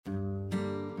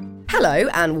Hello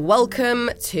and welcome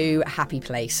to Happy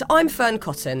Place. I'm Fern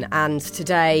Cotton and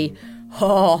today,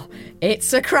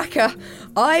 it's a cracker.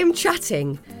 I'm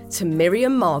chatting to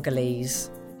Miriam Margolyes.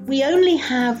 We only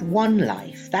have one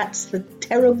life. That's the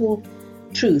terrible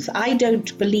truth. I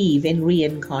don't believe in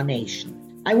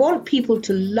reincarnation. I want people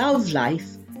to love life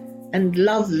and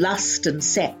love lust and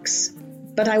sex,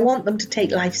 but I want them to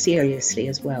take life seriously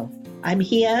as well. I'm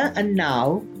here and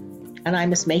now, and I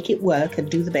must make it work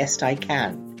and do the best I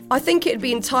can. I think it'd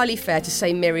be entirely fair to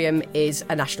say Miriam is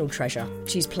a national treasure.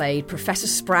 She's played Professor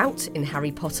Sprout in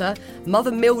Harry Potter, Mother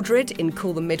Mildred in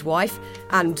Call the Midwife,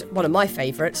 and one of my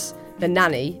favourites, the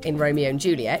nanny in Romeo and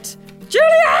Juliet.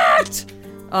 Juliet!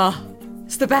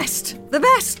 It's the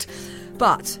best.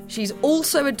 But she's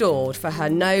also adored for her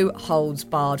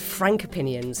no-holds-barred frank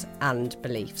opinions and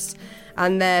beliefs.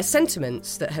 And their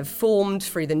sentiments that have formed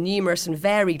through the numerous and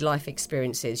varied life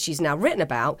experiences she's now written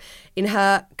about in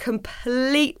her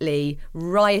completely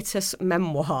riotous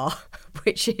memoir,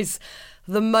 which is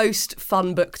the most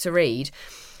fun book to read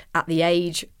at the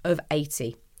age of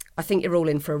 80. I think you're all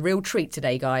in for a real treat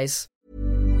today, guys.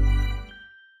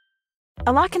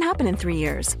 A lot can happen in 3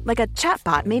 years, like a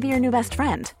chatbot may be your new best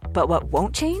friend. But what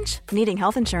won't change? Needing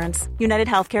health insurance. United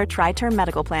Healthcare Tri-Term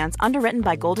Medical Plans, underwritten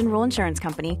by Golden Rule Insurance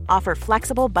Company, offer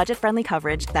flexible, budget-friendly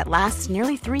coverage that lasts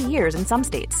nearly 3 years in some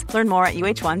states. Learn more at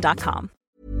uh1.com.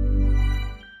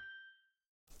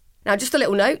 Now, just a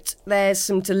little note, there's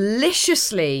some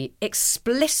deliciously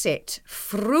explicit,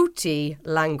 fruity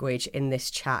language in this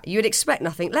chat. You would expect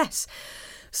nothing less.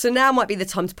 So now might be the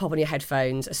time to pop on your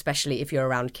headphones, especially if you're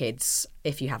around kids,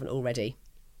 if you haven't already.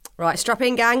 Right, strap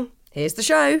in, gang. Here's the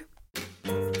show.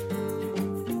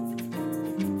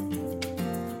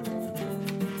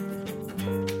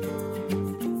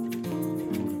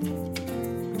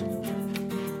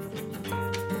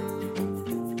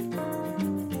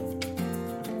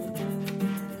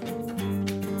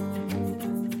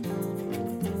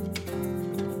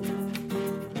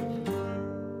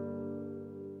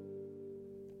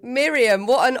 Miriam,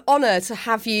 what an honour to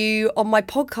have you on my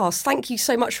podcast. Thank you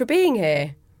so much for being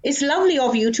here. It's lovely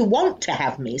of you to want to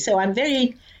have me, so I'm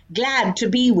very glad to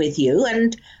be with you,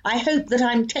 and I hope that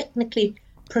I'm technically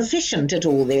proficient at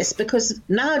all this, because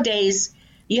nowadays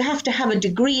you have to have a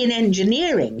degree in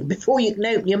engineering before you can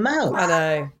open your mouth. I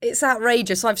know. It's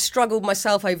outrageous. I've struggled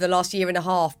myself over the last year and a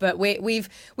half, but we've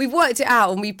worked it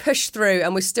out and we pushed through,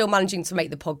 and we're still managing to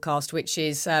make the podcast, which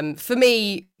is, for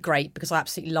me, great, because I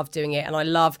absolutely love doing it, and I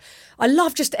love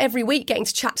just every week getting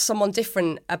to chat to someone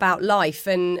different about life.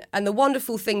 And the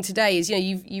wonderful thing today is,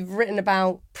 you've written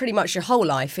about pretty much your whole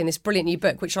life in this brilliant new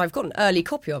book, which I've got an early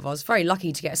copy of. I was very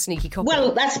lucky to get a sneaky copy.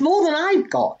 Well, that's more than I've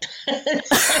got.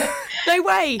 No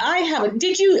way. I haven't.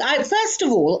 Did you? First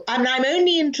of all, I'm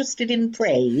only interested in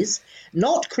praise,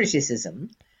 not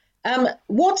criticism.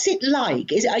 What's it like?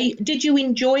 Did you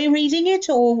enjoy reading it,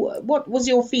 or what was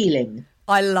your feeling?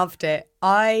 I loved it.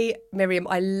 Miriam,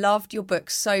 I loved your book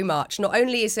so much. Not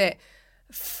only is it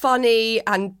funny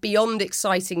and beyond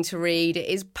exciting to read, it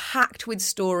is packed with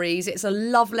stories. It's a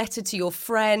love letter to your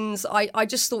friends. I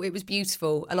just thought it was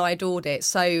beautiful and I adored it.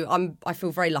 So I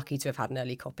feel very lucky to have had an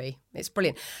early copy. It's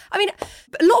brilliant. I mean,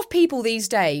 a lot of people these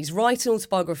days write an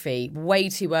autobiography way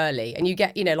too early, and you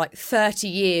get, like 30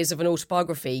 years of an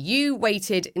autobiography. You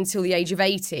waited until the age of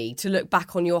 80 to look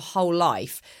back on your whole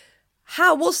life.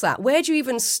 How was that? Where do you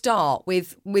even start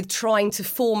with trying to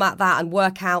format that and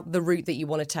work out the route that you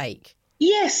want to take?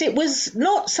 Yes, it was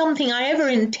not something I ever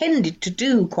intended to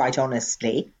do, quite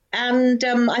honestly. And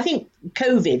I think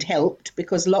COVID helped,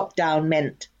 because lockdown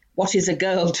meant, what is a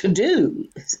girl to do?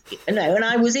 And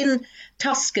I was in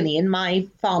Tuscany in my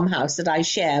farmhouse that I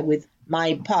share with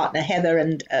my partner Heather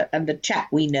and a chap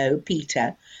we know,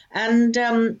 Peter. And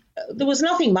there was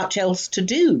nothing much else to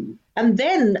do. And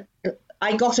then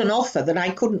I got an offer that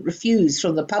I couldn't refuse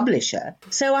from the publisher.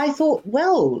 So I thought,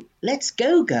 well, let's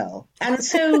go, girl. And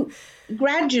so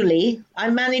gradually I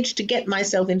managed to get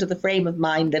myself into the frame of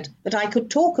mind that I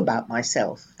could talk about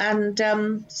myself. And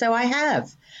so I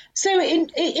have. So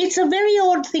it's a very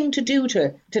odd thing to do,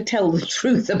 to tell the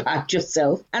truth about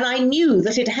yourself. And I knew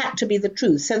that it had to be the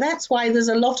truth. So that's why there's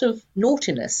a lot of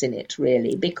naughtiness in it,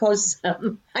 really, because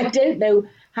I don't know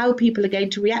how people are going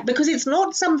to react, because it's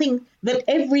not something that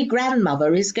every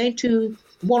grandmother is going to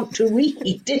want to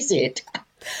read, is it?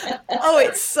 Oh,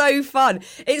 it's so fun.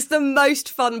 It's the most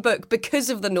fun book because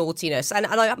of the naughtiness. And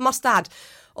I must add,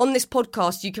 on this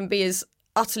podcast, you can be as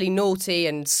utterly naughty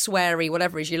and sweary,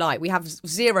 whatever as you like. We have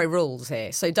zero rules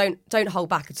here, so don't hold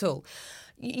back at all.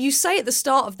 You say at the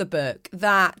start of the book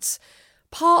that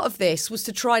part of this was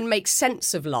to try and make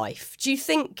sense of life. Do you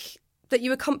think that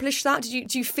you accomplished that?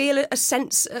 Do you feel a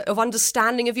sense of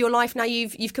understanding of your life now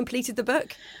you've completed the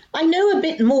book? I know a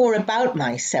bit more about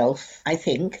myself, I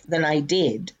think, than I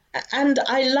did. And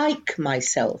I like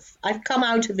myself. I've come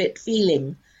out of it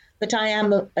feeling that I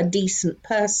am a decent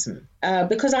person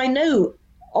because I know,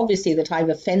 obviously, that I've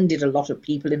offended a lot of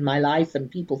people in my life and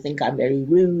people think I'm very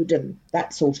rude and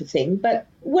that sort of thing. But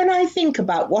when I think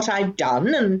about what I've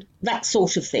done and that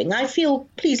sort of thing, I feel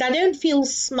pleased. I don't feel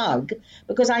smug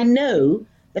because I know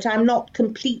that I'm not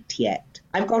complete yet.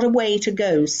 I've got a way to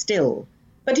go still.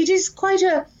 But it is quite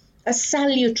a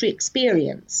salutary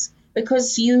experience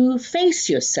because you face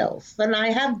yourself, and I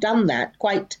have done that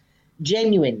quite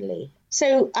genuinely.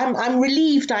 So I'm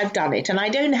relieved I've done it, and I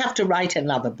don't have to write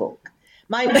another book.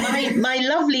 My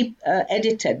lovely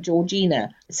editor,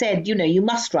 Georgina, said, you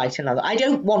must write another. I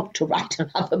don't want to write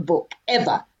another book,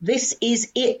 ever. This is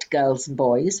it, girls and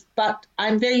boys, but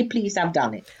I'm very pleased I've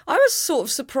done it. I was sort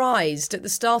of surprised at the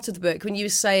start of the book when you were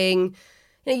saying,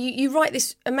 you write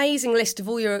this amazing list of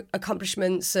all your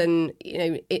accomplishments and,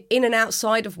 in and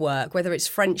outside of work, whether it's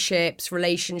friendships,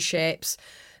 relationships,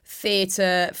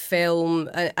 theatre, film,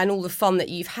 and all the fun that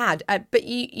you've had. But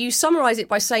you summarise it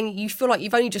by saying you feel like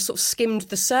you've only just sort of skimmed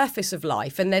the surface of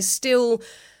life and there's still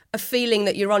a feeling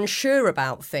that you're unsure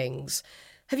about things.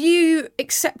 Have you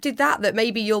accepted that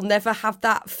maybe you'll never have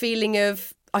that feeling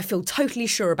of, I feel totally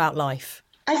sure about life?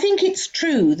 I think it's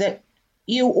true that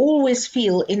you always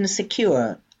feel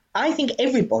insecure. I think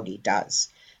everybody does.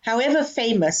 However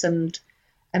famous and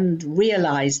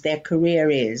realised their career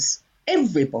is,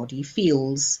 everybody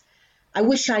feels, I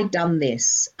wish I'd done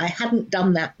this. I hadn't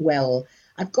done that well.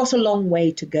 I've got a long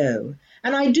way to go.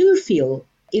 And I do feel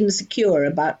insecure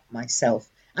about myself.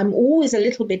 I'm always a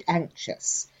little bit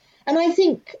anxious. And I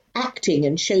think acting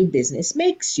and show business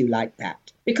makes you like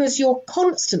that because you're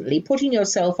constantly putting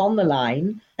yourself on the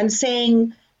line and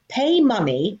saying, pay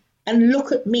money and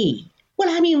look at me. Well,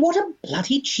 I mean, what a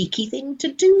bloody cheeky thing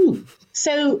to do.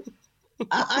 So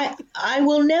I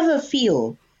will never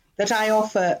feel that I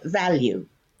offer value.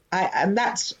 And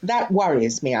that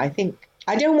worries me. I think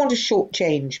I don't want to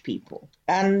shortchange people.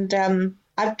 And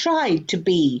I've tried to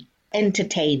be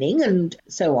entertaining and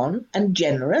so on and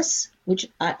generous, which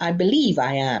I believe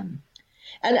I am.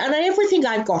 And everything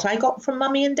I got from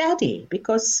Mummy and Daddy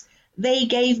because they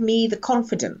gave me the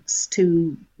confidence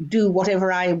to do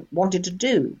whatever I wanted to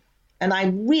do. And I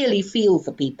really feel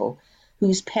for people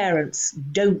whose parents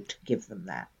don't give them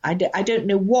that. I don't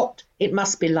know what it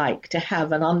must be like to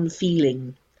have an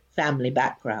unfeeling family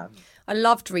background. I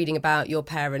loved reading about your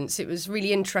parents. It was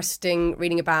really interesting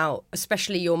reading about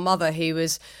especially your mother, who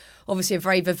was obviously a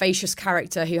very vivacious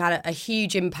character who had a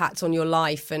huge impact on your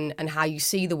life and how you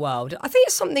see the world. I think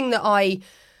it's something that I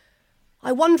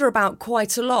wonder about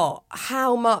quite a lot,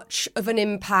 how much of an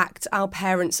impact our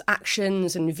parents'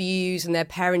 actions and views and their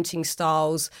parenting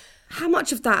styles, how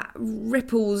much of that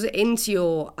ripples into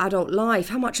your adult life,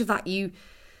 how much of that you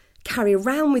carry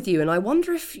around with you. And I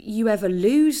wonder if you ever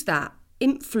lose that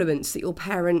influence that your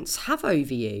parents have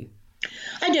over you.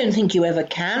 I don't think you ever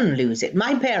can lose it.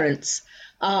 My parents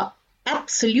are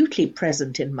absolutely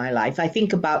present in my life. I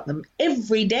think about them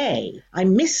every day. I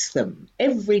miss them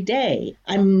every day.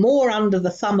 I'm more under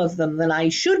the thumb of them than I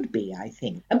should be, I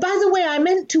think. And by the way, I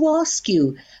meant to ask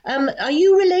you, are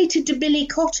you related to Billy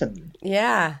Cotton?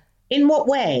 Yeah. In what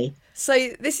way?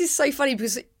 So this is so funny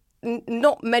because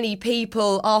not many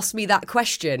people ask me that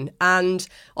question. And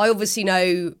I obviously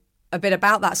know a bit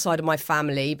about that side of my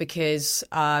family because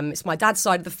it's my dad's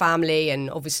side of the family, and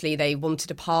obviously they wanted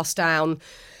to pass down,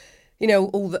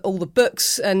 all the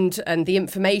books and the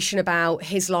information about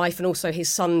his life and also his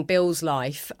son Bill's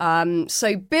life.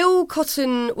 So Bill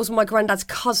Cotton was my granddad's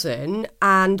cousin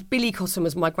and Billy Cotton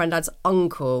was my granddad's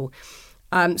uncle.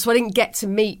 So I didn't get to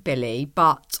meet Billy,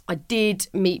 but I did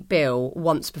meet Bill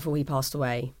once before he passed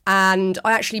away. And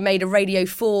I actually made a Radio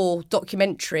 4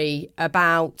 documentary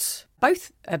about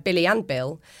both Billy and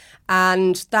Bill.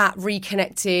 And that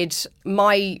reconnected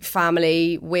my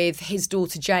family with his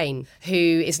daughter Jane, who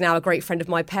is now a great friend of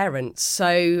my parents.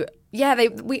 So, yeah,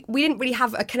 we didn't really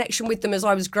have a connection with them as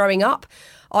I was growing up.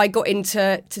 I got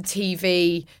into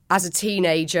TV as a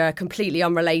teenager, completely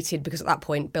unrelated, because at that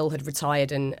point Bill had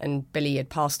retired and Billy had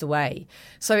passed away.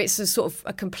 So it's a sort of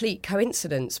a complete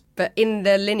coincidence, but in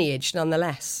the lineage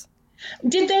nonetheless.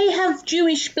 Did they have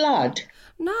Jewish blood?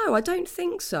 No, I don't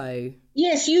think so.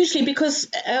 Yes, usually because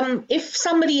if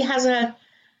somebody has a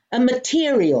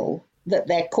material that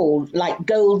they're called, like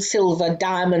gold, silver,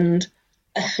 diamond,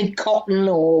 cotton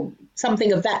or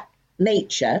something of that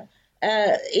nature,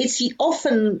 it's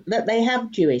often that they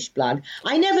have Jewish blood.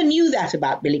 I never knew that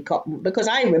about Billy Cotton because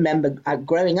I remember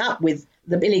growing up with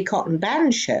the Billy Cotton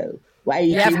Band show.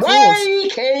 Wakey,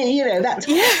 wakey, you know, that's...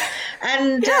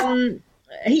 And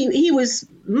he was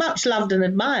much loved and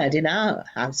admired in our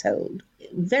household.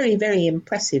 Very, very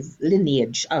impressive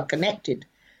lineage are connected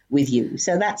with you.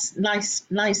 So that's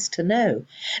nice to know.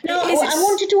 Now, I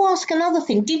wanted to ask another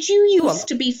thing. Did you used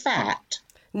to be fat?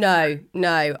 No.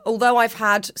 Although I've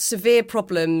had severe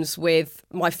problems with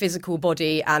my physical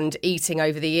body and eating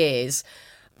over the years,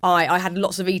 I had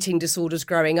lots of eating disorders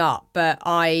growing up, but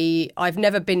I've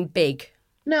never been big.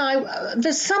 No,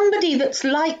 there's somebody that's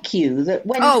like you that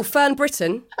when... Oh, Fern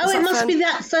Britton. It must be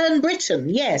that Fern Britton,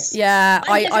 yes. Yeah,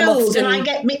 I'm old and I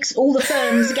get mixed, all the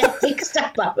ferns get mixed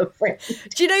up, I'm afraid.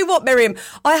 Do you know what, Miriam?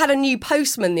 I had a new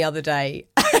postman the other day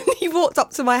and he walked up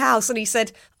to my house and he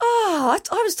said, I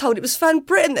was told it was Fern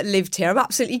Britton that lived here. I'm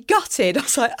absolutely gutted. I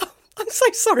was like, I'm so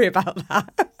sorry about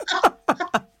that.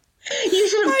 You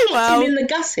should have kicked him in the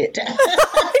gusset. I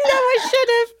know, I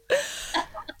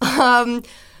should have.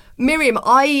 Miriam,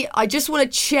 I just want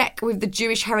to check with the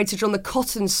Jewish heritage on the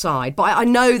Cotton side, but I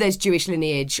know there's Jewish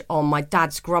lineage on my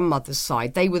dad's grandmother's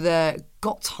side. They were the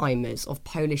Gottheimers of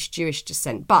Polish Jewish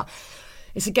descent, but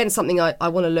it's again something I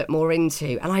want to look more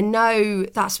into. And I know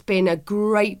that's been a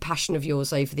great passion of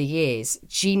yours over the years,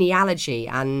 genealogy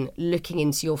and looking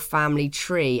into your family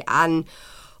tree and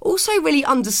also really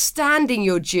understanding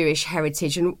your Jewish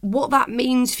heritage and what that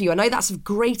means for you. I know that's of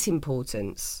great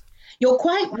importance. You're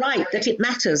quite right that it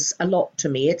matters a lot to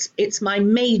me. It's my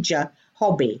major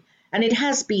hobby, and it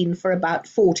has been for about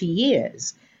 40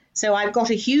 years. So I've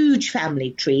got a huge family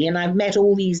tree, and I've met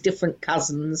all these different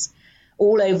cousins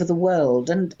all over the world.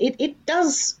 And it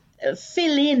does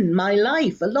fill in my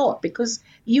life a lot because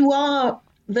you are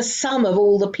the sum of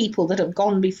all the people that have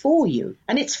gone before you.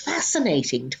 And it's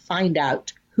fascinating to find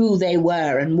out who they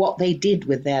were and what they did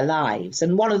with their lives.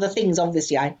 And one of the things,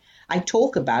 obviously, I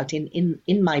talk about in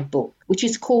my book, which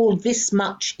is called This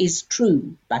Much Is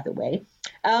True, by the way.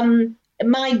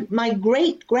 My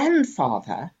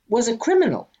great-grandfather was a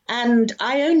criminal, and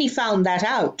I only found that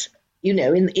out, you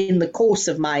know, in the course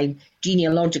of my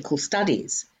genealogical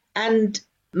studies. And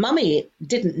Mummy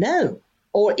didn't know,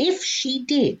 or if she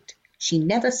did, she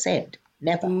never said,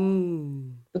 never,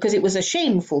 because it was a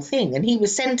shameful thing, and he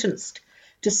was sentenced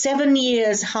to 7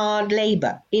 years hard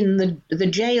labour in the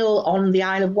jail on the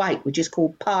Isle of Wight, which is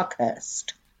called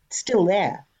Parkhurst. It's still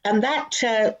there. And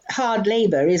that hard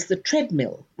labour is the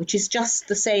treadmill, which is just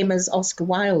the same as Oscar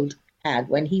Wilde had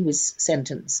when he was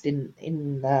sentenced in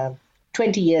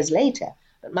 20 years later.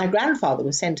 But my grandfather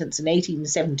was sentenced in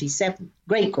 1877.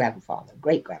 Great-grandfather.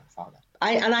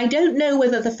 And I don't know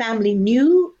whether the family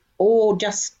knew or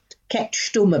just kept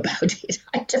stum about it.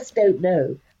 I just don't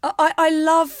know. I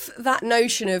love that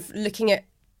notion of looking at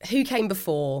who came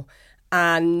before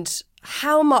and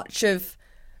how much of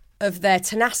their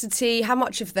tenacity, how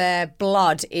much of their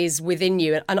blood is within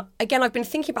you. And again, I've been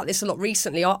thinking about this a lot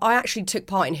recently. I actually took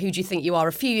part in Who Do You Think You Are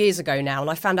a few years ago now, and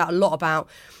I found out a lot about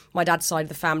my dad's side of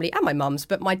the family and my mum's,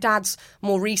 but my dad's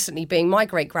more recently being my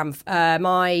great-grandfather,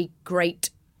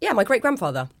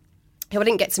 who I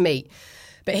didn't get to meet.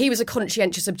 But he was a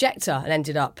conscientious objector and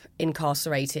ended up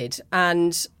incarcerated.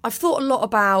 And I've thought a lot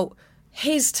about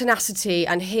his tenacity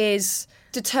and his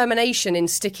determination in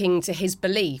sticking to his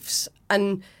beliefs.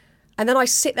 And then I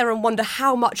sit there and wonder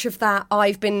how much of that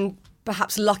I've been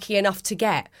perhaps lucky enough to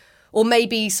get. Or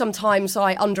maybe sometimes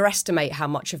I underestimate how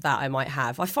much of that I might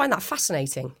have. I find that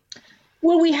fascinating.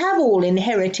 Well, we have all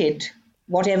inherited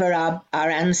whatever our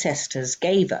ancestors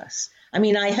gave us. I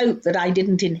mean, I hope that I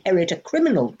didn't inherit a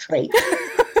criminal trait.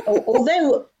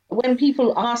 Although when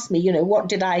people ask me, you know, what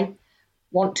did I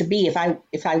want to be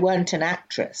if I weren't an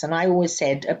actress? And I always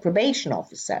said a probation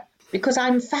officer, because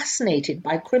I'm fascinated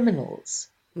by criminals.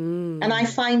 And I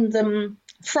find them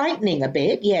frightening a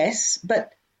bit, yes,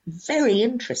 but very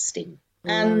interesting.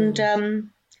 And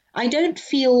I don't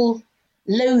feel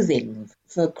loathing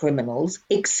for criminals,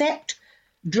 except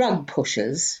drug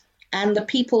pushers and the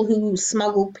people who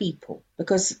smuggle people,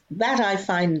 because that I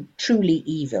find truly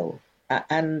evil.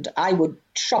 And I would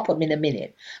shop them in a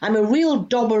minute. I'm a real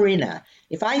dobber-inner.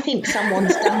 If I think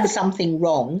someone's done something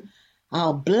wrong,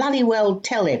 I'll bloody well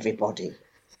tell everybody.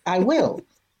 I will.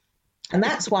 And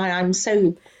that's why I'm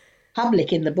so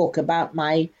public in the book about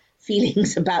my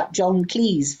feelings about John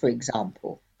Cleese, for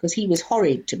example, because he was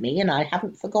horrid to me and I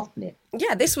haven't forgotten it.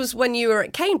 Yeah, this was when you were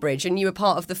at Cambridge and you were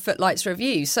part of the Footlights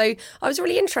Review. So I was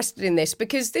really interested in this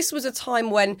because this was a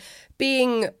time when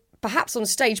being perhaps on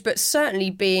stage, but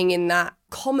certainly being in that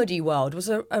comedy world was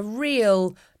a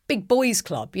real big boys'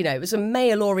 club. You know, it was a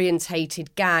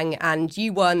male-orientated gang, and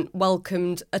you weren't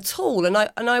welcomed at all. And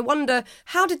I wonder,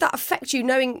 how did that affect you,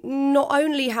 knowing not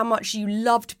only how much you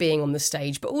loved being on the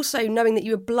stage, but also knowing that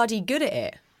you were bloody good at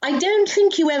it? I don't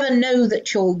think you ever know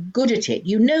that you're good at it.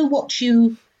 You know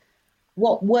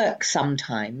what works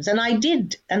sometimes. And I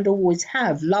did, and always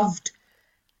have, loved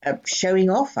showing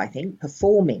off, I think,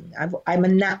 performing. I'm a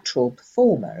natural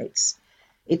performer.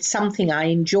 It's something I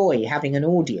enjoy, having an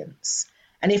audience.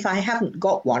 And if I haven't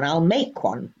got one, I'll make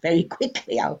one very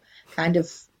quickly. I'll kind of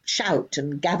shout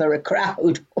and gather a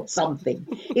crowd or something.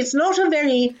 It's not a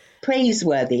very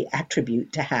praiseworthy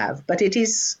attribute to have, but it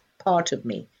is part of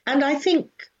me. And I think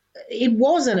it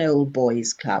was an old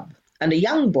boys' club and a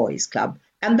young boys' club.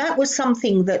 And that was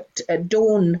something that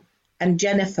Dawn and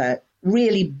Jennifer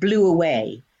really blew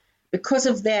away. Because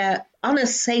of their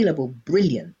unassailable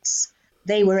brilliance,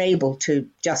 they were able to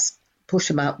just push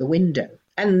them out the window.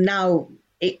 And now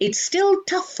it's still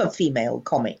tough for female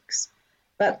comics,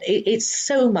 but it's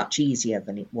so much easier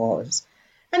than it was.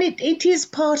 And it is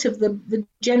part of the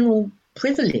general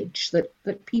privilege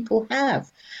that people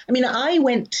have. I mean, I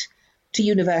went to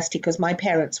university because my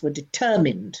parents were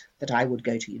determined that I would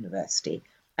go to university.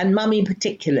 And Mummy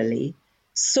particularly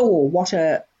saw what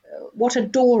a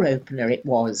door opener it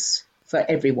was for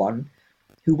everyone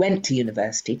who went to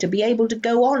university to be able to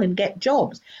go on and get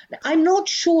jobs. I'm not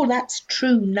sure that's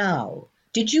true now.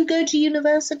 Did you go to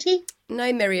university?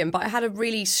 No, Miriam, but I had a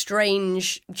really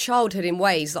strange childhood in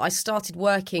ways that I started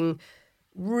working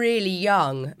really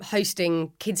young,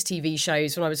 hosting kids' TV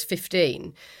shows when I was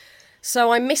 15.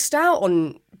 So I missed out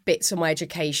on bits of my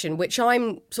education, which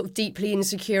I'm sort of deeply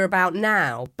insecure about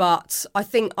now. But I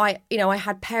think I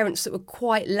had parents that were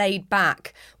quite laid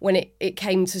back when it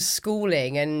came to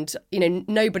schooling. And,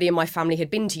 nobody in my family had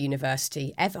been to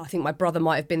university ever. I think my brother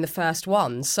might have been the first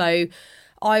one. So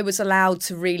I was allowed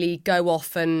to really go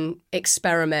off and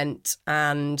experiment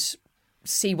and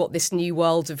see what this new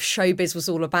world of showbiz was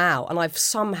all about. And I've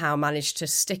somehow managed to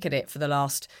stick at it for the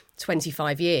last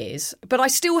 25 years. But I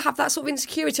still have that sort of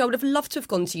insecurity. I would have loved to have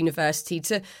gone to university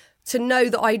to know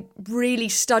that I really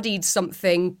studied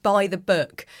something by the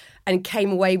book and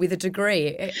came away with a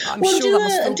degree. I'm sure that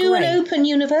must feel do great. an open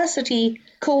university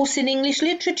course in English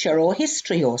literature or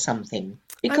history or something,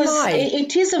 because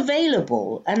it is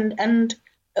available and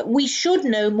we should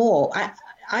know more.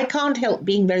 I can't help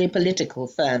being very political,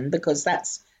 Fern, because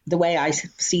that's the way I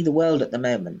see the world at the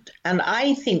moment. And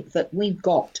I think that we've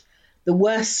got the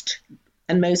worst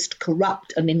and most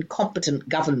corrupt and incompetent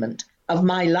government of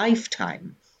my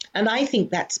lifetime. And I think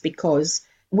that's because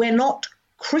we're not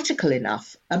critical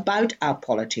enough about our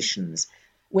politicians.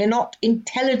 We're not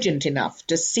intelligent enough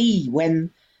to see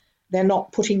when they're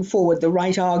not putting forward the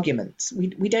right arguments.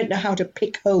 We don't know how to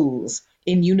pick holes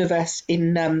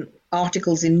in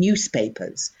articles in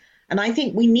newspapers. And I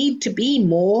think we need to be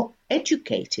more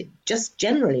educated, just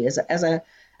generally as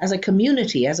a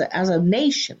community, as a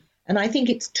nation. And I think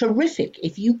it's terrific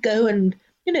if you go and,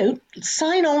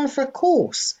 sign on for a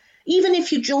course, even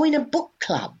if you join a book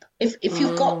club, if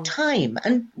you've got time,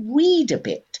 and read a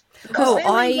bit. Because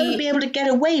then we won't be able to get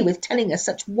away with telling us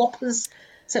such whoppers,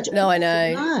 such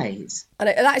lies. I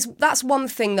know that's one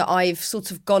thing that I've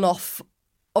sort of gone off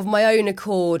of my own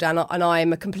accord, and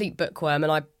I'm a complete bookworm,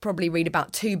 and I probably read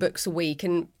about 2 books a week,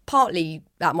 and partly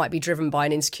that might be driven by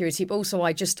an insecurity, but also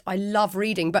I love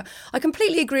reading. But I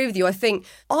completely agree with you. I think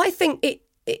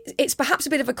it's perhaps a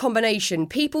bit of a combination.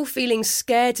 People feeling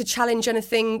scared to challenge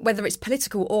anything, whether it's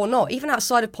political or not, even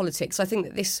outside of politics. I think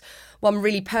that this one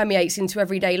really permeates into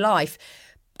everyday life.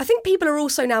 I think people are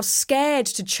also now scared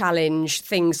to challenge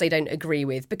things they don't agree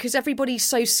with, because everybody's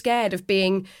so scared of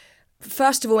being,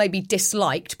 first of all, maybe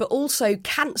disliked, but also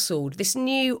cancelled, this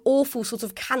new awful sort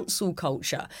of cancel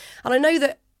culture. And I know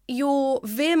that you're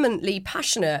vehemently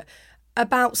passionate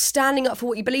about standing up for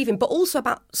what you believe in, but also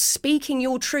about speaking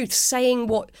your truth, saying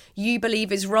what you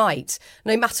believe is right,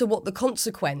 no matter what the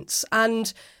consequence.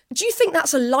 And do you think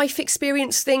that's a life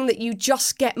experience thing, that you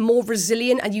just get more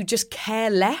resilient and you just care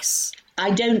less?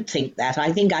 I don't think that.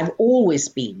 I think I've always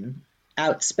been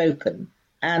outspoken.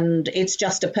 And it's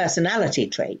just a personality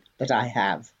trait that I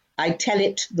have. I tell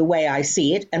it the way I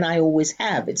see it, and I always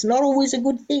have. It's not always a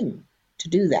good thing to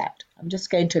do that. I'm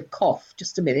just going to cough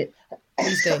just a minute.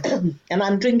 Please do. And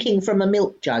I'm drinking from a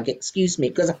milk jug, excuse me,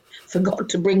 because I forgot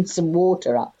to bring some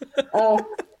water up. I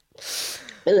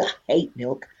hate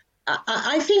milk.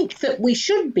 I think that we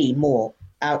should be more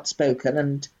outspoken,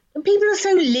 and people are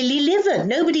so lily-livered.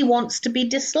 Nobody wants to be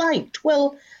disliked.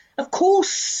 Well, of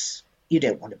course you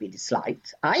don't want to be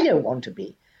disliked. I don't want to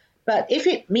be. But if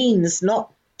it means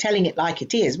not telling it like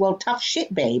it is, well, tough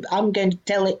shit, babe. I'm going to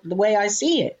tell it the way I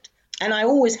see it. And I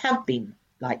always have been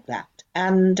like that.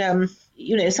 And,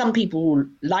 some people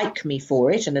like me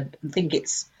for it and think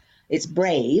it's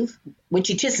brave, which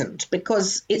it isn't,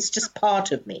 because it's just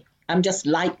part of me. I'm just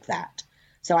like that.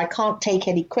 So I can't take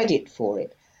any credit for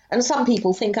it. And some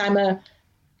people think I'm a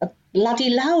bloody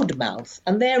loudmouth,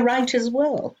 and they're right as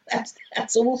well.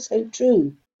 That's also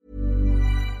true.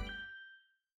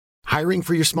 Hiring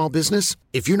for your small business?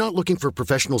 If you're not looking for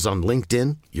professionals on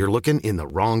LinkedIn, you're looking in the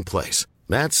wrong place.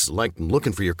 That's like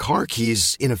looking for your car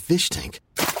keys in a fish tank.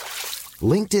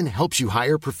 LinkedIn helps you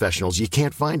hire professionals you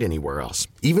can't find anywhere else,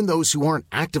 even those who aren't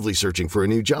actively searching for a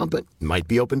new job but might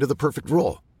be open to the perfect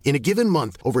role. In a given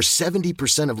month, over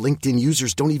 70% of LinkedIn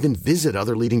users don't even visit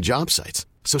other leading job sites.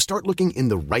 So start looking in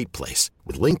the right place.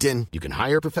 With LinkedIn, you can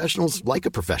hire professionals like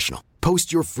a professional.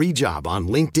 Post your free job on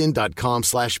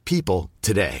linkedin.com/people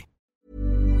today.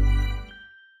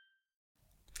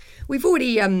 We've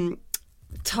already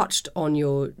touched on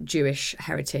your Jewish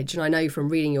heritage, and I know from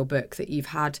reading your book that you've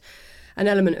had an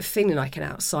element of feeling like an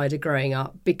outsider growing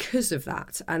up because of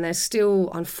that. And there's still,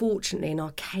 unfortunately, an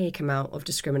archaic amount of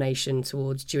discrimination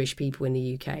towards Jewish people in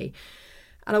the UK.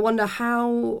 And I wonder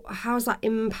how has that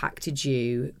impacted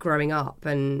you growing up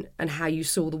and how you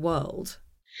saw the world?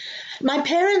 My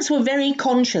parents were very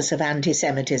conscious of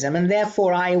anti-Semitism, and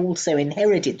therefore I also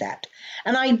inherited that.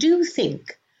 And I do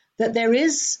think that there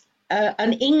is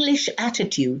an English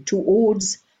attitude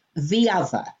towards the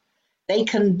other. They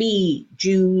can be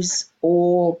Jews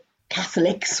or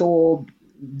Catholics or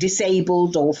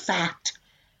disabled or fat,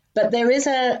 but there is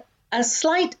a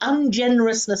slight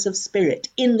ungenerousness of spirit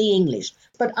in the English.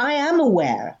 But I am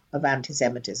aware of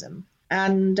anti-Semitism,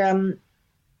 and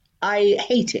I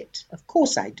hate it. Of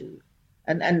course I do,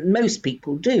 and most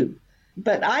people do.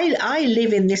 But I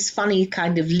live in this funny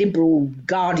kind of liberal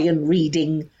Guardian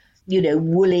reading,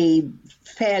 woolly,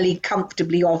 fairly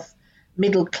comfortably off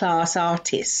middle-class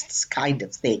artists kind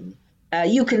of thing.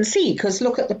 You can see, because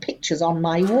look at the pictures on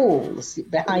my walls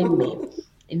behind me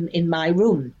in my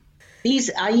room.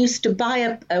 I used to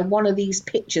buy one of these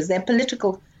pictures. They're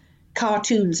political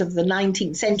cartoons of the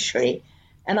 19th century,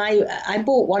 and I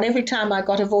bought one every time I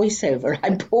got a voiceover.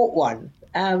 I bought one,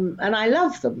 and I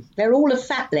love them. They're all of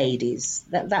fat ladies.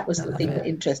 That was the thing that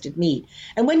interested me.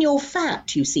 And when you're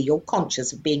fat, you see, you're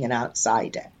conscious of being an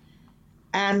outsider.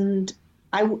 And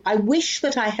I wish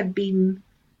that I had been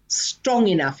strong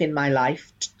enough in my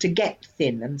life to get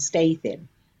thin and stay thin.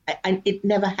 And it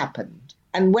never happened.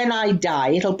 And when I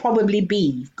die, it'll probably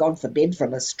be, God forbid,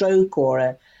 from a stroke or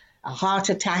a heart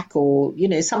attack or,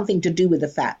 something to do with the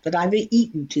fact that I've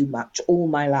eaten too much all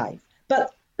my life.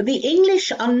 But the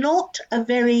English are not a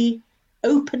very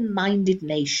open-minded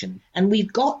nation. And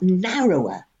we've got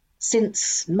narrower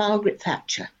since Margaret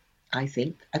Thatcher, I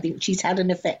think. I think she's had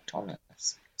an effect on us.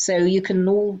 So you can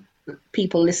all,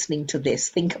 people listening to this,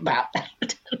 think about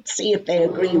that and see if they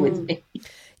agree with me.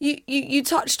 You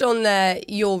touched on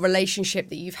your relationship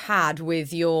that you've had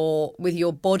with your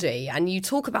body, and you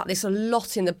talk about this a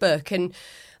lot in the book. And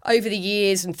over the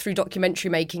years and through documentary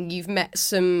making, you've met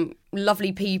some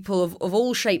lovely people of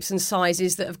all shapes and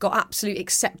sizes that have got absolute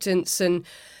acceptance and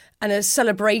a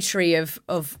celebratory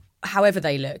of however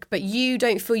they look. But you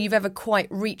don't feel you've ever quite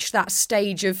reached that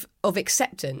stage of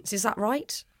acceptance. Is that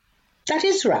right? That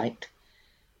is right.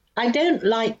 I don't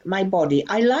like my body.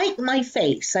 I like my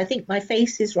face. I think my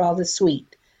face is rather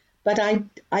sweet. But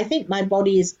I think my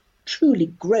body is truly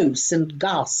gross and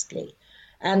ghastly.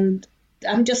 And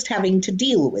I'm just having to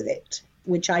deal with it,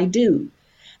 which I do.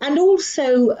 And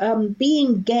also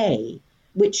being gay,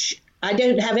 which I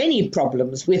don't have any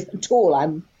problems with at all.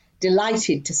 I'm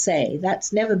delighted to say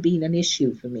that's never been an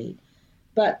issue for me.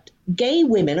 But gay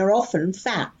women are often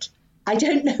fat. I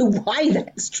don't know why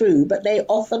that's true, but they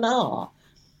often are.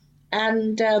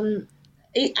 And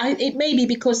it may be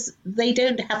because they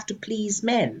don't have to please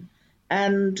men.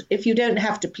 And if you don't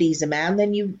have to please a man,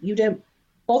 then you don't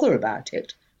bother about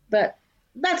it. But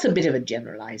that's a bit of a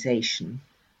generalization.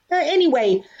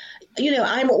 Anyway,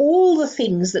 I'm all the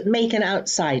things that make an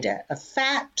outsider: a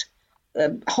fat,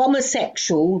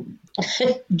 homosexual,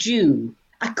 Jew.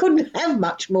 I couldn't have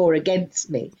much more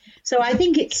against me. So I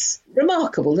think it's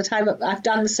remarkable that I've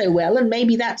done so well, and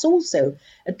maybe that's also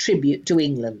a tribute to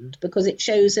England, because it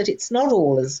shows that it's not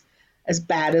all as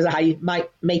bad as I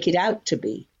might make it out to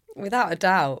be. Without a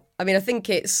doubt. I mean, I think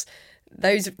it's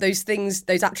those things,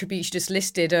 those attributes you just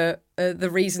listed are the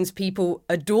reasons people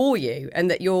adore you, and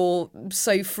that you're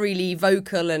so freely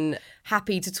vocal and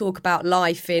happy to talk about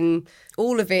life in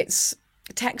all of its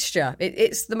texture.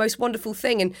 It's the most wonderful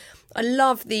thing. And I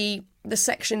love the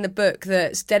section in the book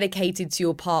that's dedicated to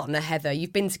your partner, Heather.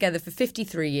 You've been together for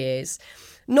 53 years.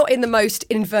 not in the most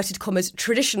inverted commas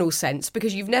traditional sense,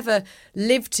 because you've never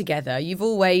lived together. You've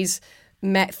always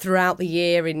met throughout the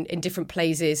year in different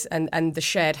places and the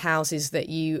shared houses that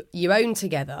you own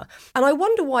together. And I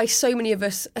wonder why so many of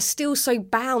us are still so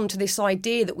bound to this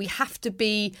idea that we have to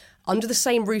be under the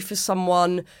same roof as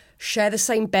someone, share the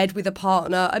same bed with a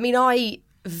partner. I mean, I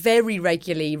very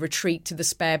regularly retreat to the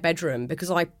spare bedroom because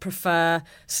I prefer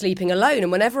sleeping alone.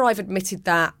 And whenever I've admitted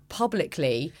that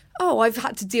publicly, I've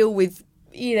had to deal with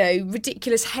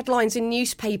ridiculous headlines in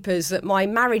newspapers that my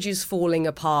marriage is falling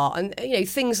apart, and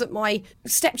things that my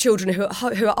stepchildren who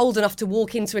are old enough to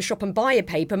walk into a shop and buy a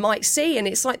paper might see. And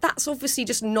it's like, that's obviously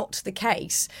just not the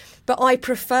case. But I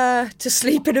prefer to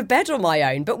sleep in a bed on my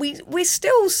own. But we're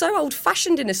still so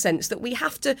old-fashioned in a sense that we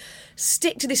have to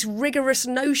stick to this rigorous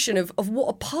notion of what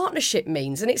a partnership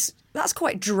means, and that's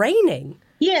quite draining.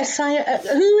 Yes,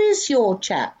 who is your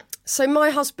chap? So my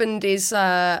husband is,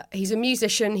 he's a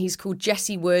musician, he's called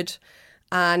Jesse Wood,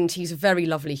 and he's a very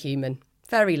lovely human,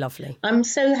 very lovely. I'm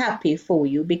so happy for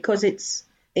you, because it's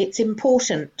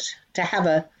important to have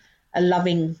a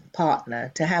loving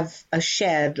partner, to have a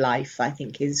shared life, I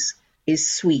think is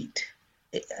sweet.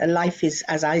 A life is,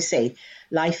 as I say,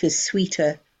 life is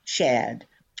sweeter shared.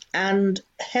 And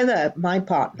Heather, my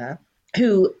partner,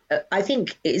 who I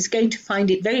think is going to find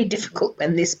it very difficult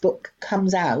when this book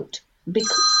comes out,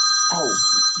 because... Oh,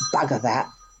 bugger that.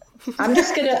 I'm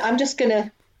just gonna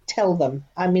tell them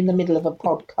I'm in the middle of a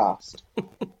podcast.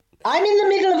 I'm in the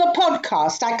middle of a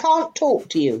podcast. I can't talk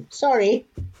to you. Sorry.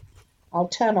 I'll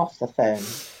turn off the phone.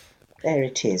 There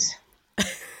it is.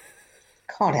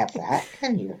 Can't have that,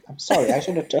 can you? I'm sorry, I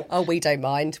should have done. Oh, we don't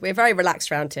mind. We're very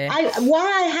relaxed around here.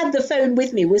 Why I had the phone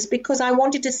with me was because I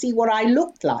wanted to see what I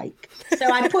looked like.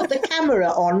 So I put the camera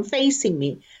on facing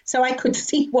me so I could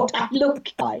see what I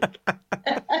looked like.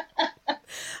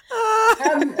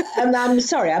 And I'm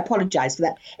sorry, I apologise for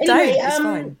that. Anyway, it's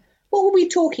fine. What were we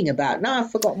talking about? Now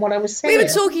I've forgotten what I was saying. We were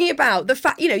talking about the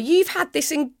fact, you've had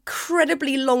this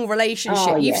incredibly long relationship.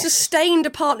 Oh, You've yes. sustained a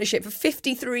partnership for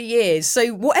 53 years.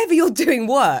 So whatever you're doing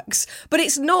works. But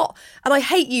it's not, and I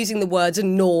hate using the words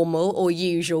normal or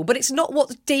usual, but it's not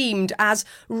what's deemed as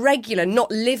regular, not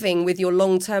living with your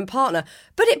long-term partner.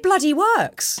 But it bloody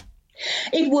works.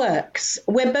 It works.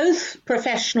 We're both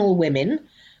professional women.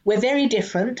 We're very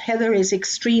different. Heather is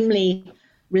extremely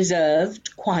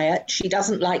reserved, quiet. She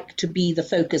doesn't like to be the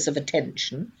focus of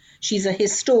attention. She's a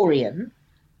historian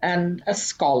and a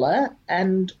scholar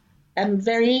and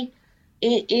very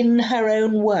in her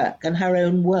own work and her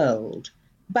own world.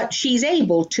 But she's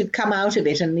able to come out of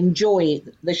it and enjoy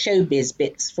the showbiz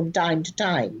bits from time to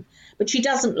time. But she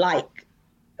doesn't like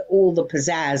all the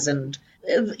pizzazz and,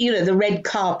 the red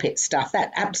carpet stuff.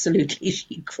 That absolutely,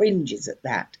 she cringes at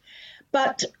that.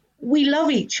 But we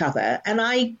love each other, and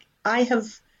I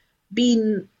have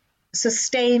been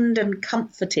sustained and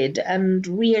comforted and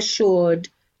reassured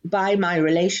by my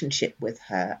relationship with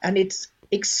her, and it's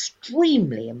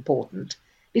extremely important.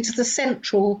 It's the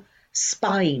central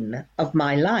spine of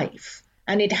my life,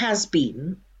 and it has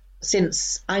been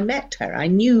since I met her. I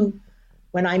knew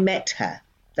when I met her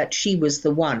that she was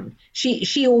the one.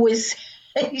 She always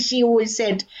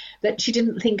said that she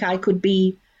didn't think I could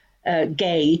be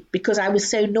gay because I was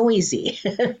so noisy.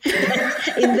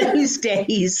 In those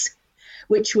days,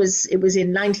 it was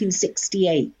in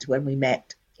 1968 when we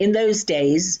met. In those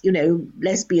days,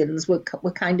 lesbians were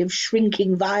kind of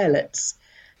shrinking violets,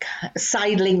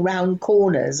 sidling round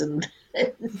corners and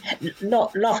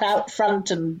not out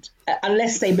front, and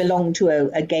unless they belonged to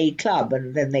a gay club,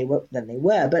 and then they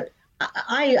were. But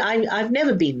I've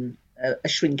never been a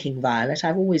shrinking violet.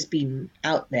 I've always been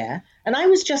out there, and I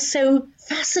was just so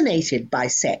fascinated by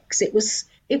sex. It was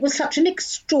such an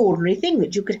extraordinary thing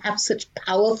that you could have such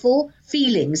powerful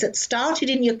feelings that started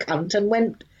in your cunt and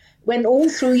went all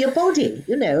through your body,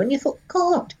 and you thought,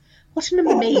 God, what an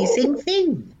amazing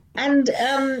thing. And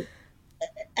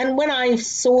when I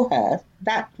saw her,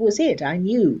 that was it. I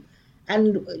knew.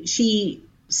 And she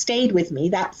stayed with me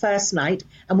that first night,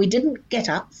 and we didn't get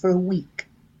up for a week.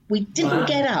 We didn't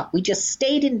get up. We just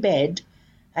stayed in bed.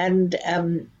 And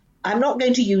I'm not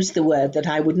going to use the word that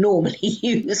I would normally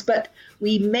use, but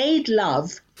we made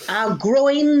love, our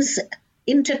groins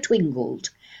intertwingled.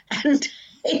 And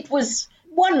it was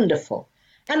wonderful.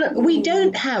 And we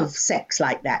don't have sex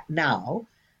like that now.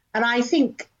 And I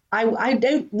think I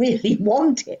don't really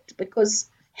want it because,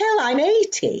 hell, I'm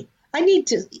 80. I need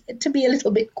to be a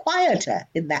little bit quieter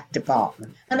in that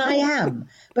department. And I am.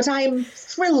 But I'm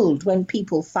thrilled when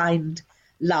people find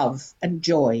love and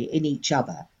joy in each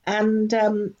other. And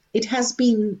it has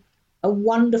been a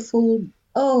wonderful,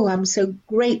 I'm so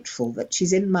grateful that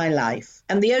she's in my life.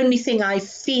 And the only thing I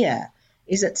fear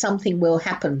is that something will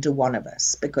happen to one of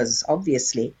us, because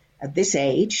obviously at this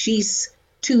age, she's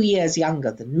 2 years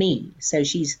younger than me, so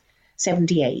she's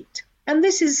 78. And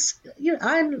this is,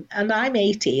 I'm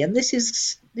 80, and this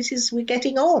is we're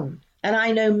getting on. And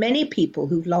I know many people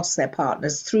who've lost their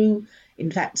partners through, in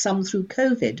fact, some through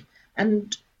COVID.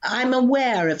 And I'm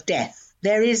aware of death.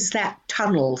 There is that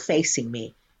tunnel facing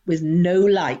me with no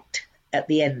light at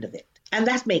the end of it. And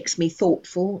that makes me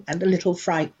thoughtful and a little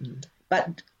frightened,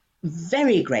 but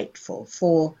very grateful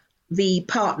for the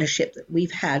partnership that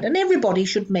we've had. And everybody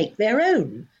should make their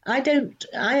own. I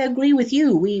agree with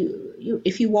you.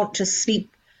 If you want to sleep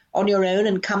on your own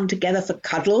and come together for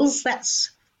cuddles,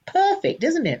 that's perfect,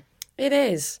 isn't it? It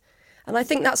is. And I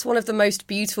think that's one of the most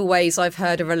beautiful ways I've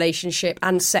heard a relationship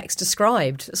and sex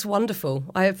described. It's wonderful.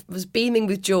 I was beaming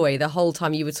with joy the whole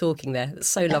time you were talking there. It's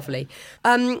so lovely.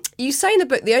 You say in the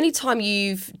book the only time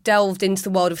you've delved into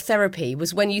the world of therapy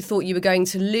was when you thought you were going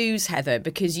to lose Heather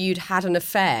because you'd had an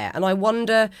affair. And I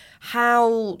wonder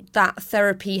how that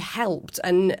therapy helped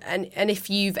and if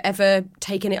you've ever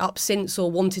taken it up since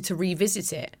or wanted to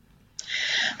revisit it.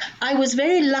 I was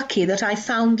very lucky that I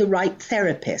found the right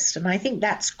therapist, and I think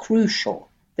that's crucial,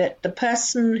 that the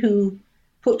person who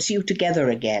puts you together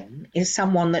again is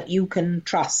someone that you can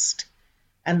trust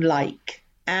and like.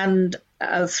 And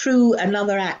through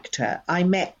another actor, I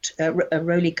met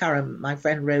Rowley Curran, my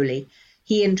friend Rowley.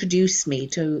 He introduced me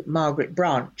to Margaret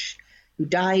Branch, who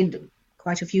died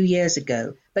quite a few years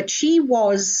ago. But she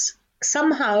was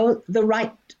somehow the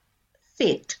right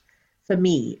fit for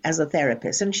me as a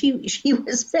therapist, and she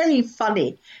was very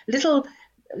funny,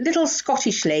 little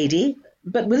Scottish lady,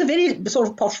 but with a very sort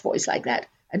of posh voice like that.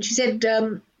 And she said,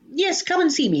 "Yes, come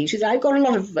and see me." She said, "I've got a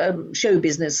lot of show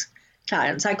business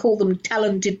clients. I call them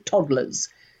talented toddlers."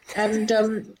 And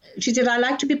she said, "I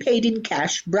like to be paid in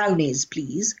cash, brownies,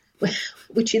 please,"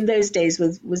 which in those days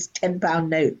was £10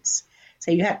 notes.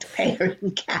 So you had to pay her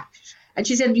in cash. And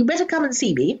she said, "You better come and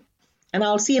see me, and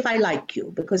I'll see if I like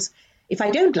you, because if I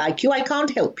don't like you, I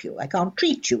can't help you. I can't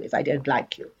treat you if I don't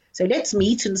like you. So let's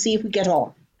meet and see if we get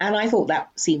on." And I thought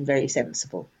that seemed very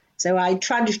sensible. So I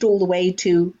trudged all the way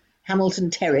to Hamilton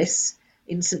Terrace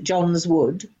in St John's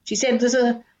Wood. She said, there's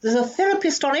a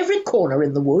therapist on every corner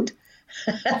in the wood.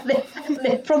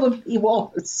 There probably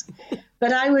was.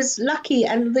 But I was lucky,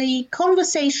 and the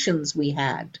conversations we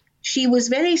had, she was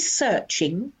very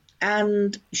searching,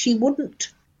 and she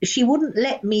wouldn't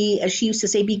let me, as she used to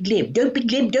say, be glib. Don't be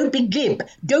glib, don't be glib.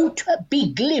 Don't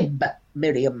be glib,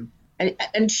 Miriam.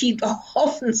 And she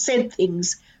often said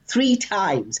things 3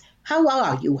 times. How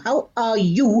are you? How are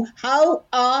you? How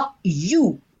are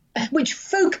you? Which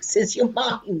focuses your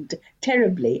mind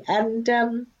terribly. And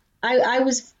I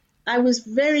was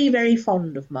very, very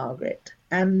fond of Margaret.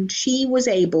 And she was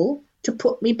able to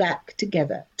put me back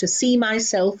together, to see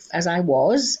myself as I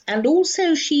was. And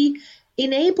also she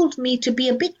enabled me to be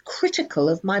a bit critical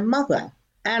of my mother.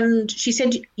 And she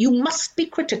said, "You must be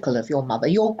critical of your mother.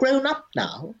 You're grown up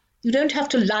now. You don't have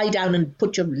to lie down and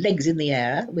put your legs in the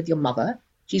air with your mother.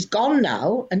 She's gone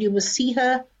now, and you must see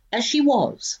her as she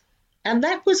was." And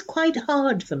that was quite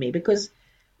hard for me, because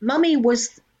Mummy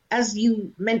was, as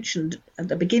you mentioned at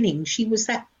the beginning, she was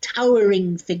that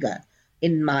towering figure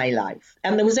in my life.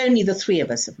 And there was only the 3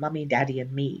 of us, of Mummy, Daddy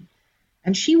and me.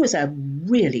 And she was a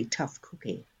really tough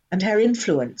cookie. And her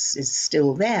influence is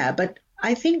still there. But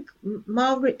I think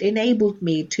Margaret enabled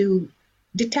me to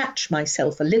detach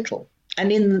myself a little.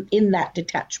 And in that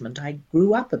detachment, I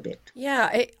grew up a bit.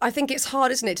 Yeah, I think it's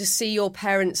hard, isn't it, to see your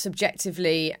parents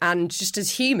objectively and just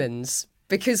as humans,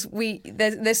 because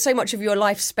there's so much of your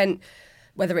life spent,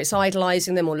 whether it's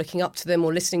idolising them or looking up to them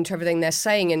or listening to everything they're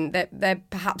saying, and there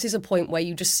perhaps is a point where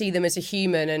you just see them as a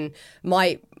human and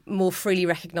might more freely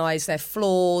recognise their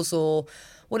flaws or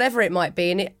whatever it might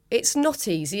be. And it's not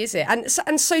easy, is it?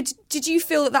 And so did you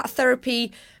feel that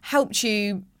therapy helped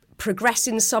you progress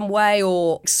in some way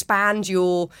or expand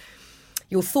your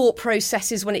thought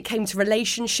processes when it came to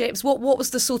relationships? What was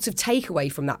the sort of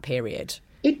takeaway from that period?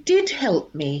 It did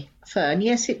help me, Fern.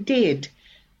 Yes, it did.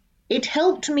 It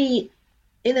helped me,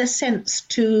 in a sense,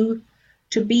 to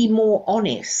be more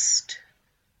honest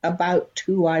about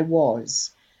who I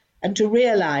was, and to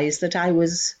realise that I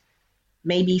was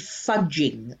maybe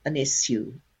fudging an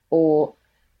issue or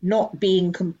not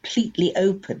being completely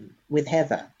open with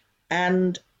Heather.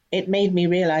 And it made me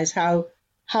realise how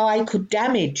I could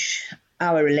damage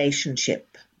our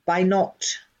relationship by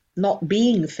not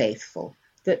being faithful,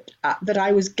 that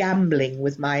I was gambling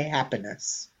with my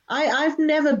happiness. I've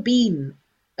never been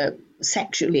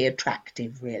sexually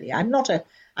attractive, really. I'm not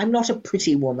a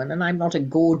pretty woman, and I'm not a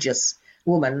gorgeous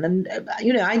woman. And,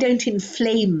 I don't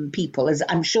inflame people, as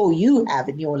I'm sure you have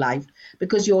in your life,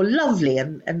 because you're lovely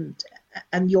and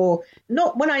you're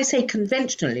not, when I say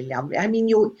conventionally lovely, I mean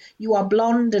you are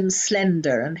blonde and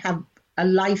slender and have a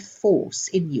life force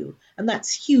in you. And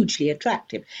that's hugely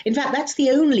attractive. In fact, that's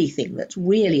the only thing that's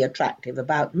really attractive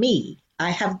about me. I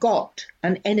have got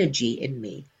an energy in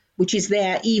me, which is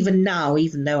there even now,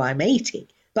 even though I'm 80.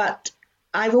 But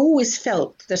I've always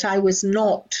felt that I was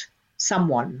not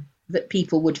someone that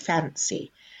people would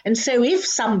fancy. And so if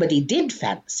somebody did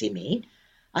fancy me,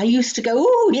 I used to go,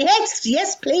 oh,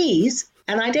 yes, please.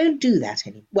 And I don't do that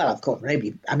anymore. Well, of course,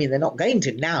 maybe, they're not going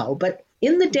to now, but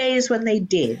in the days when they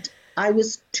did, I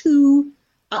was too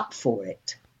up for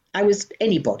it. I was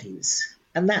anybody's.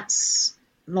 And that's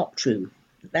not true.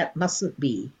 That mustn't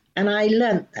be. And I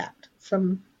learnt that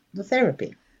from the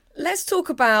therapy. Let's talk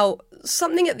about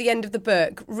something at the end of the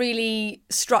book really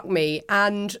struck me.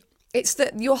 And it's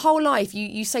that your whole life,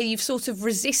 you say you've sort of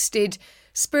resisted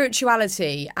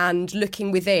spirituality and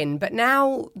looking within. But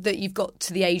now that you've got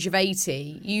to the age of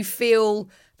 80, you feel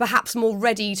perhaps more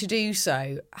ready to do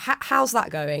so. How's that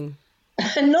going?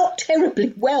 Not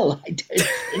terribly well, I don't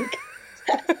think.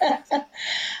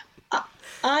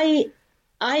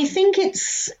 I think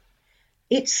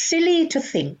it's silly to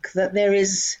think that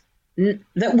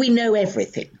that we know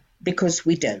everything, because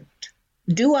we don't.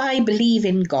 Do I believe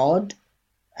in God?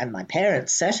 And my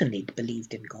parents certainly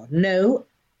believed in God. No,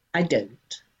 I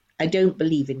don't. I don't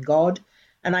believe in God.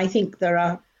 And I think there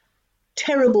are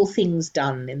terrible things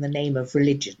done in the name of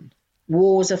religion.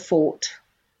 Wars are fought,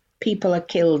 people are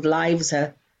killed, lives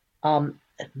are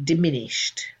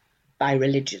diminished by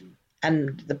religion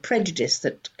and the prejudice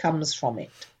that comes from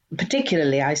it.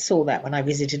 Particularly, I saw that when I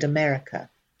visited America.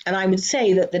 And I would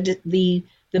say that the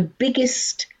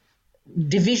biggest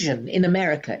division in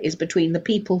America is between the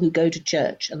people who go to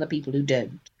church and the people who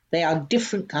don't. They are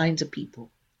different kinds of people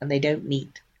and they don't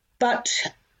meet. But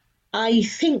I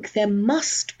think there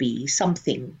must be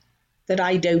something that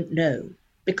I don't know,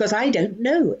 because I don't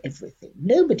know everything.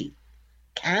 Nobody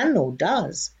can or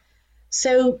does.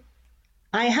 So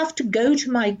I have to go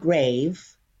to my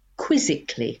grave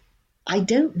quizzically. I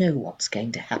don't know what's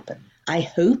going to happen. I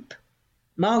hope.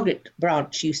 Margaret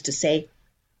Branch used to say,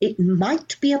 it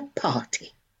might be a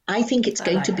party. I think it's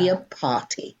going to be a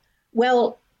party.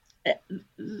 Well,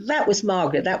 that was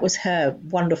Margaret. That was her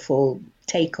wonderful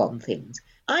take on things.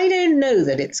 I don't know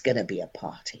that it's going to be a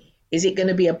party. Is it going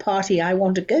to be a party I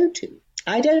want to go to?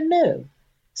 I don't know.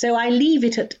 So I leave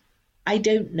it at I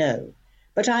don't know.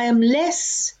 But I am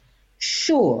less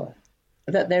sure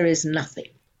that there is nothing.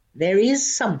 There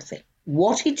is something.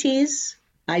 What it is,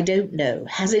 I don't know.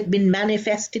 Has it been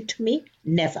manifested to me?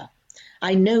 Never.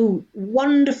 I know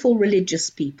wonderful religious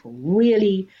people,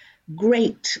 really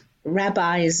great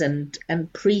rabbis and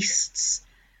priests.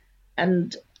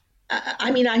 And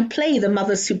I play the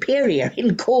Mother Superior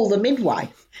in Call the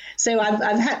Midwife. So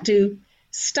I've had to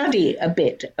study a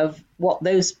bit of what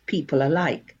those people are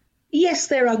like. Yes,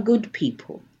 there are good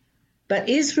people. But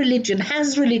has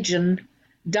religion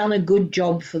done a good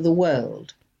job for the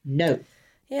world? No.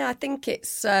 Yeah, I think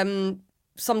it's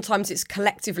sometimes it's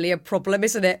collectively a problem,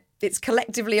 isn't it? It's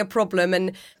collectively a problem,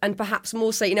 and perhaps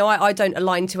more so, I don't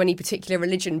align to any particular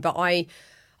religion, but I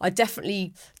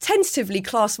definitely tentatively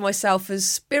class myself as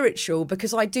spiritual,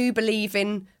 because I do believe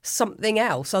in something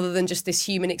else other than just this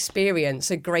human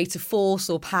experience, a greater force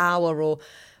or power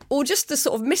or just the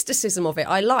sort of mysticism of it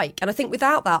I like. And I think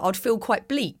without that, I'd feel quite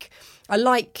bleak. I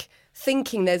like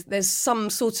thinking there's some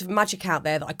sort of magic out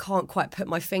there that I can't quite put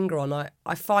my finger on.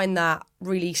 I find that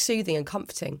really soothing and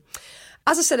comforting.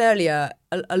 As I said earlier,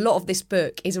 a lot of this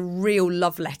book is a real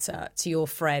love letter to your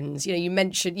friends. You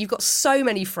mentioned you've got so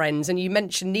many friends, and you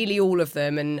mentioned nearly all of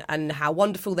them and how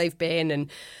wonderful they've been and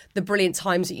the brilliant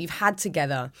times that you've had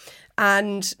together.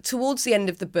 And towards the end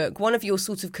of the book, one of your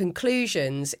sort of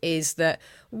conclusions is that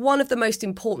one of the most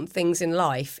important things in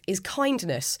life is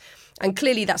kindness. And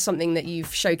clearly that's something that you've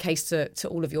showcased to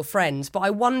all of your friends. But I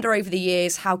wonder over the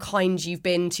years how kind you've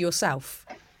been to yourself.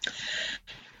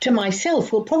 To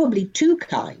myself, well, probably too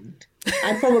kind.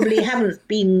 I probably haven't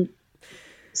been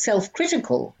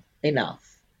self-critical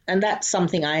enough. And that's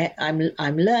something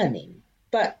I'm learning.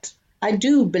 But I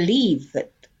do believe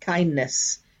that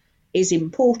kindness is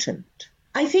important.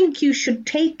 I think you should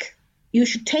take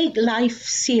life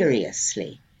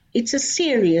seriously. It's a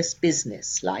serious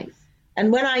business, life.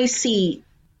 And when I see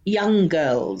young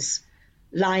girls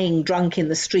lying drunk in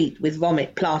the street with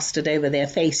vomit plastered over their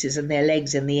faces and their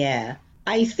legs in the air,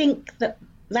 I think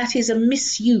that is a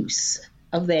misuse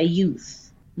of their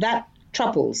youth. That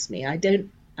troubles me. I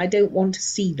don't want to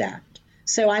see that.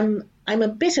 So I'm I'm a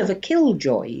bit of a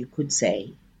killjoy, you could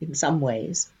say, in some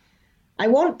ways. I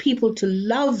want people to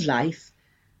love life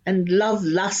and love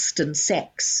lust and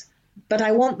sex, but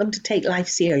I want them to take life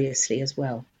seriously as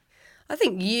well. I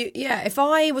think if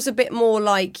I was a bit more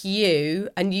like you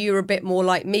and you were a bit more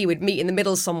like me, we'd meet in the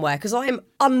middle somewhere, because I am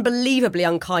unbelievably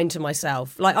unkind to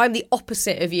myself. Like, I'm the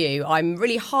opposite of you. I'm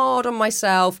really hard on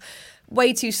myself,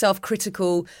 way too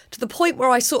self-critical, to the point where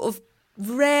I sort of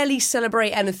rarely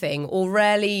celebrate anything or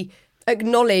rarely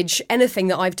acknowledge anything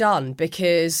that I've done,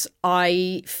 because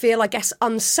I feel, I guess,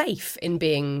 unsafe in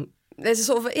being... There's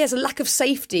a lack of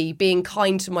safety being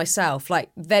kind to myself. Like,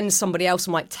 then somebody else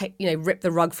might rip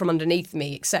the rug from underneath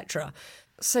me, etc.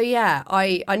 So yeah,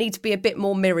 I need to be a bit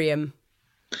more Miriam.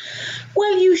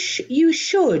 Well, you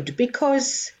should,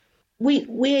 because we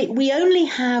only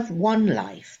have one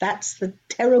life. That's the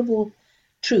terrible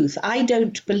truth. I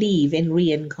don't believe in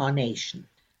reincarnation.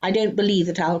 I don't believe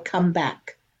that I'll come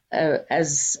back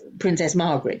as Princess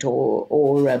Margaret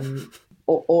or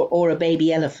a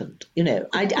baby elephant.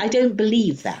 I don't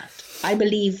believe that. I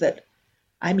believe that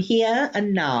I'm here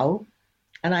and now,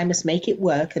 and I must make it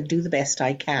work and do the best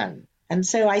I can. And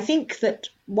so I think that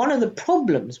one of the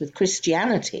problems with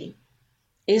Christianity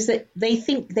is that they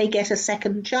think they get a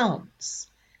second chance,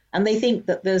 and they think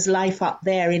that there's life up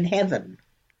there in heaven.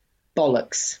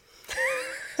 Bollocks.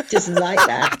 It isn't like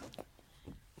that.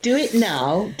 Do it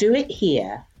now, do it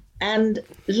here, and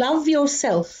love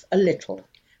yourself a little.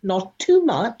 Not too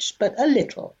much, but a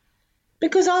little.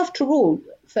 Because after all,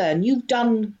 Fern, you've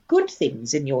done good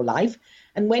things in your life.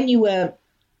 And when you were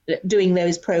doing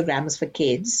those programs for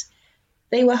kids,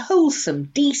 they were wholesome,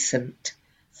 decent,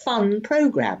 fun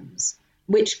programs,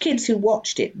 which kids who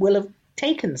watched it will have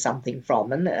taken something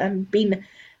from and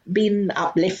been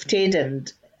uplifted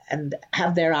and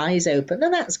have their eyes open.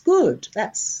 And that's good.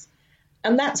 That's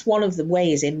one of the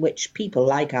ways in which people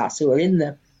like us who are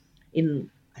in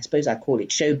I suppose I call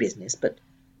it show business, but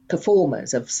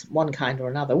performers of one kind or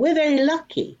another, we're very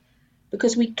lucky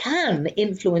because we can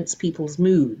influence people's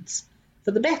moods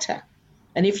for the better.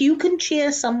 And if you can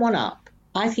cheer someone up,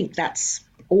 I think that's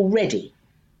already,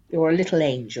 you're a little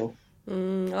angel.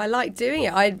 I like doing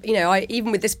it. I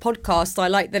even with this podcast, I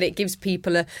like that it gives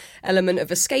people an element of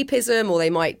escapism, or they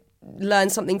might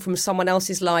learn something from someone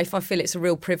else's life. I feel it's a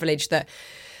real privilege that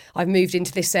I've moved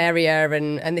into this area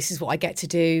and this is what I get to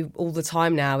do all the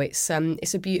time now. It's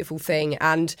a beautiful thing.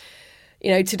 And,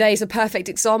 today's a perfect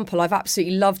example. I've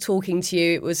absolutely loved talking to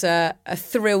you. It was a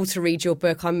thrill to read your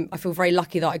book. I feel very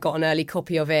lucky that I got an early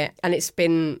copy of it. And it's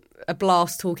been a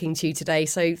blast talking to you today.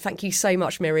 So thank you so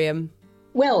much, Miriam.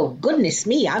 Well, goodness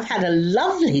me, I've had a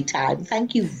lovely time.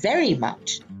 Thank you very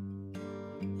much.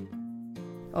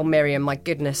 Oh, Miriam, my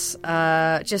goodness.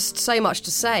 Just so much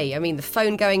to say. I mean, the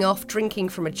phone going off, drinking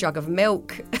from a jug of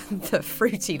milk, the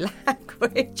fruity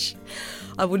language.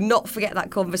 I would not forget that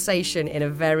conversation in a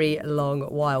very long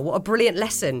while. What a brilliant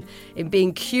lesson in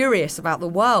being curious about the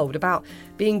world, about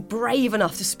being brave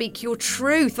enough to speak your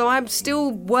truth. Oh, I'm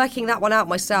still working that one out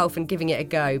myself and giving it a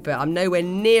go, but I'm nowhere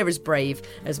near as brave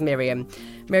as Miriam.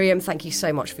 Miriam, thank you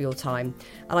so much for your time.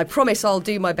 And I promise I'll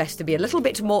do my best to be a little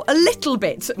bit more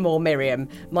Miriam,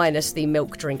 minus the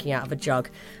milk drinking out of a jug.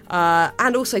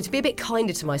 And also to be a bit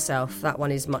kinder to myself. That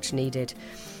one is much needed.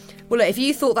 Well, look, if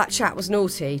you thought that chat was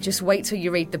naughty, just wait till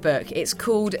you read the book. It's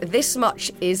called This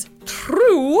Much Is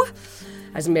True,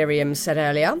 as Miriam said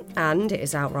earlier, and it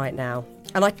is out right now.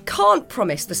 And I can't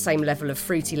promise the same level of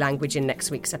fruity language in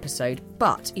next week's episode,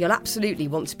 but you'll absolutely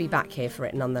want to be back here for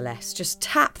it nonetheless. Just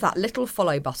tap that little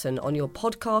follow button on your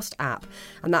podcast app,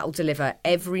 and that will deliver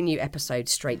every new episode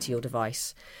straight to your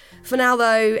device. For now,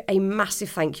 though, a massive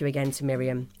thank you again to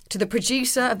Miriam, to the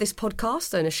producer of this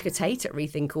podcast, Anushka Tate at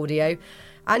Rethink Audio,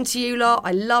 and to you lot.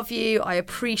 I love you, I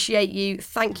appreciate you,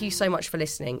 thank you so much for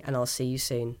listening, and I'll see you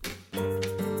soon.